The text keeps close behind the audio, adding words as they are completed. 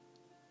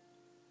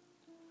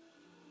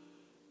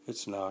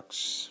It's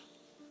Knox,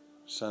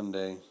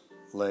 Sunday,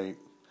 late.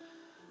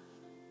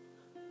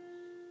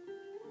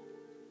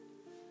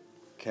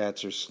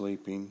 Cats are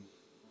sleeping.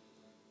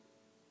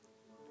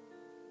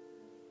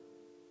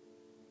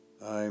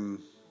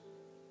 I'm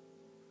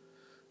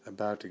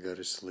about to go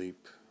to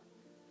sleep.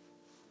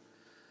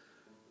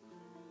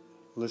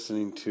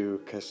 Listening to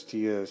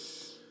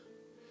Castillas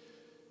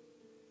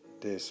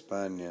de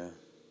España,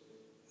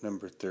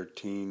 number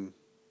 13,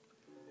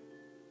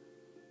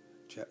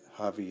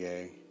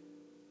 Javier,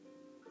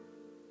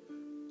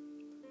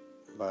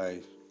 by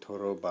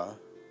Torroba,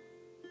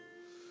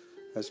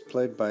 as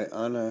played by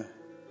Ana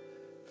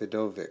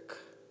Vidovic,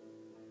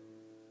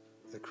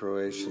 the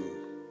Croatian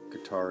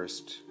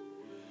guitarist.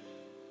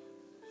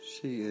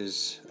 She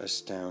is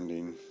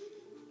astounding,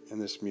 and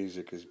this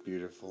music is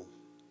beautiful.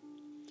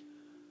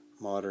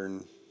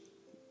 Modern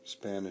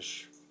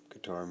Spanish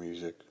guitar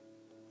music.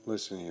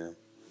 Listen here.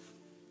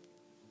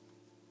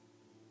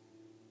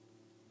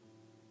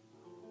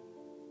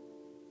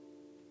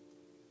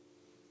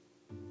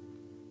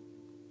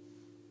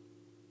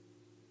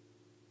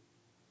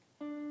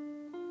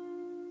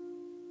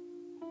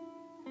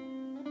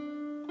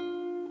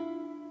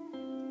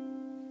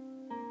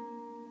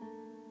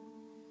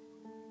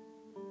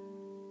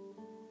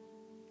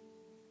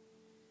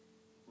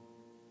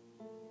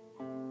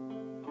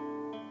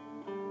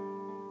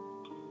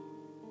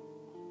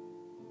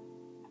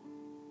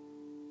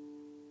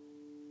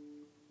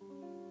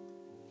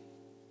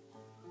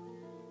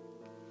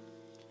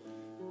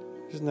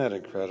 Isn't that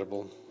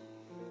incredible?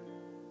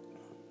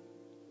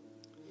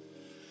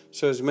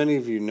 So, as many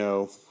of you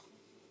know,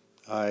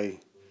 I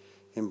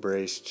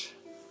embraced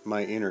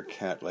my inner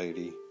cat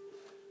lady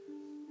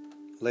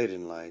late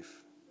in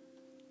life,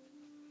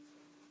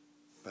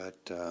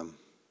 but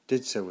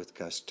did so with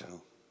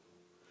gusto,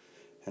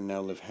 and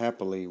now live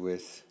happily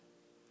with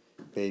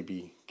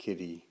baby,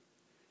 Kitty,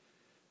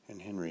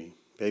 and Henry.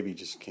 Baby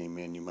just came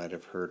in, you might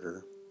have heard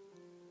her.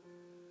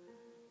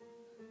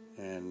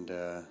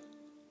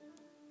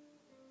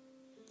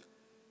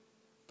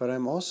 But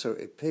I'm also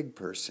a pig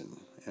person,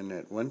 and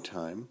at one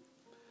time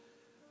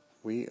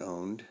we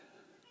owned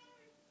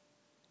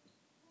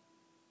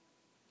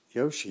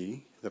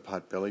Yoshi, the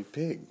pot-bellied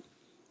pig,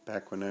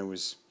 back when I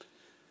was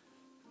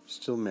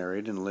still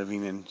married and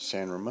living in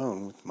San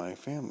Ramon with my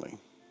family.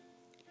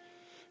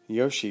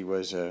 Yoshi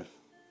was a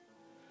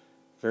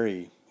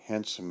very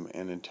handsome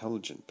and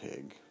intelligent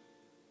pig,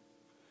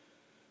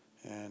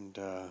 and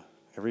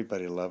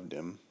everybody loved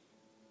him.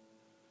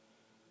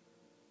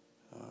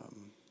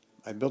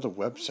 I built a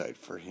website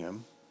for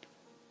him.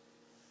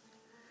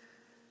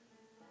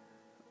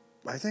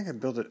 I think I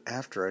built it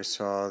after I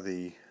saw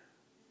the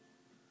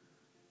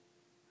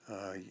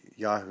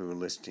Yahoo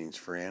listings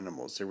for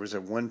animals. There was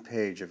a one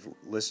page of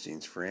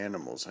listings for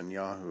animals on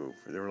Yahoo.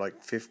 There were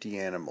like 50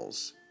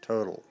 animals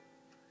total.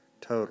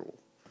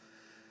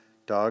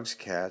 Dogs,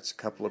 cats, a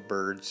couple of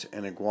birds,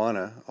 an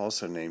iguana,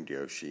 also named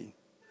Yoshi.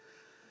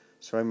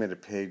 So I made a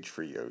page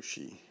for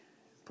Yoshi,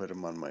 put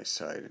him on my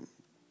site, and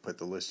put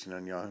the listing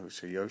on Yahoo.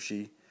 So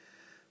Yoshi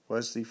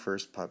was the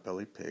first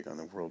pot-bellied pig on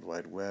the World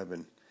Wide Web,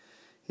 and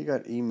he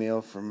got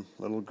email from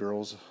little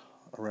girls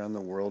around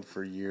the world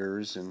for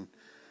years, and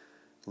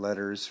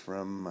letters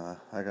from,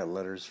 I got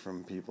letters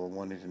from people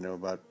wanting to know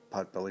about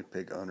pot-bellied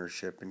pig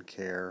ownership and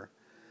care.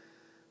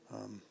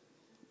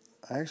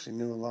 I actually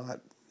knew a lot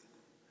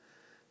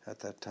at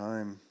that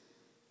time.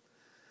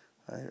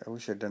 I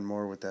wish I'd done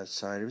more with that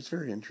site. It was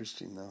very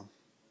interesting, though.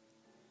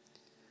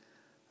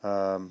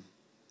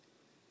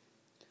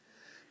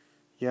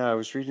 Yeah, I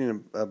was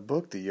reading a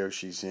book that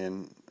Yoshi's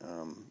in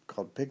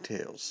called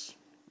Pigtails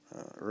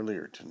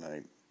earlier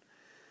tonight.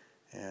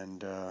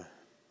 And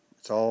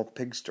it's all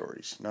pig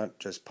stories, not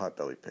just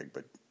pot-bellied pig,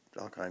 but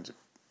all kinds of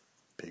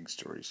pig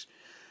stories.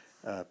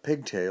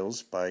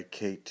 Pigtails by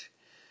Kate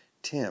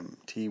Tim,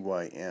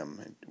 T-Y-M.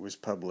 It was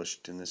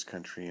published in this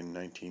country in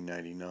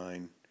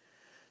 1999.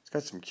 It's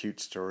got some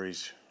cute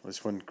stories.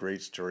 There's one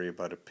great story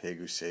about a pig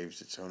who saves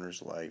its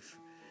owner's life.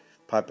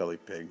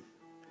 Pot-bellied pig.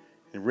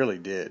 It really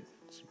did.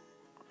 It's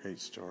a great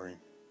story.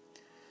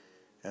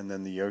 And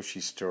then the Yoshi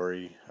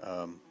story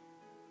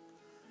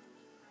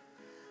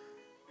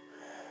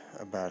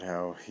about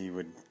how he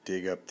would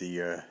dig up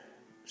the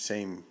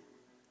same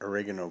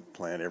oregano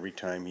plant every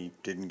time he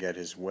didn't get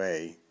his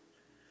way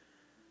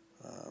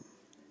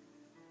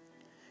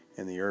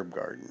in the herb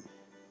garden.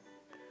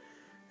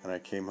 And I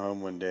came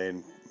home one day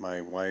and my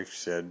wife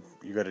said,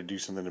 "You got to do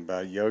something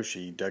about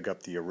Yoshi. He dug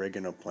up the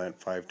oregano plant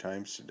 5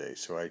 times today."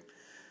 So I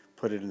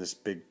put it in this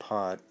big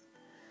pot,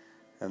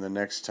 and the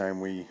next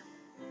time we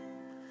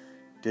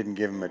didn't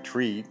give him a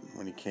treat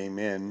when he came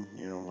in,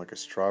 like a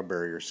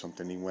strawberry or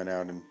something, he went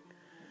out and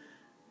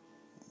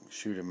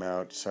shoot him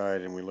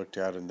outside, and we looked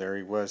out, and there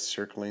he was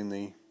circling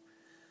the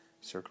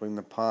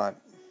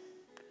pot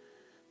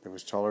that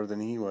was taller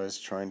than he was,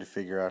 trying to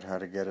figure out how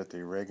to get at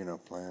the oregano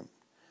plant.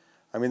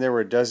 I mean, there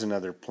were a dozen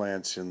other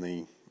plants in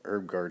the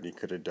herb garden he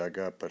could have dug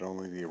up, but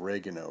only the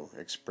oregano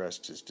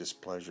expressed his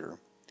displeasure.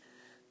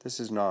 This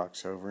is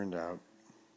Knox, over and out.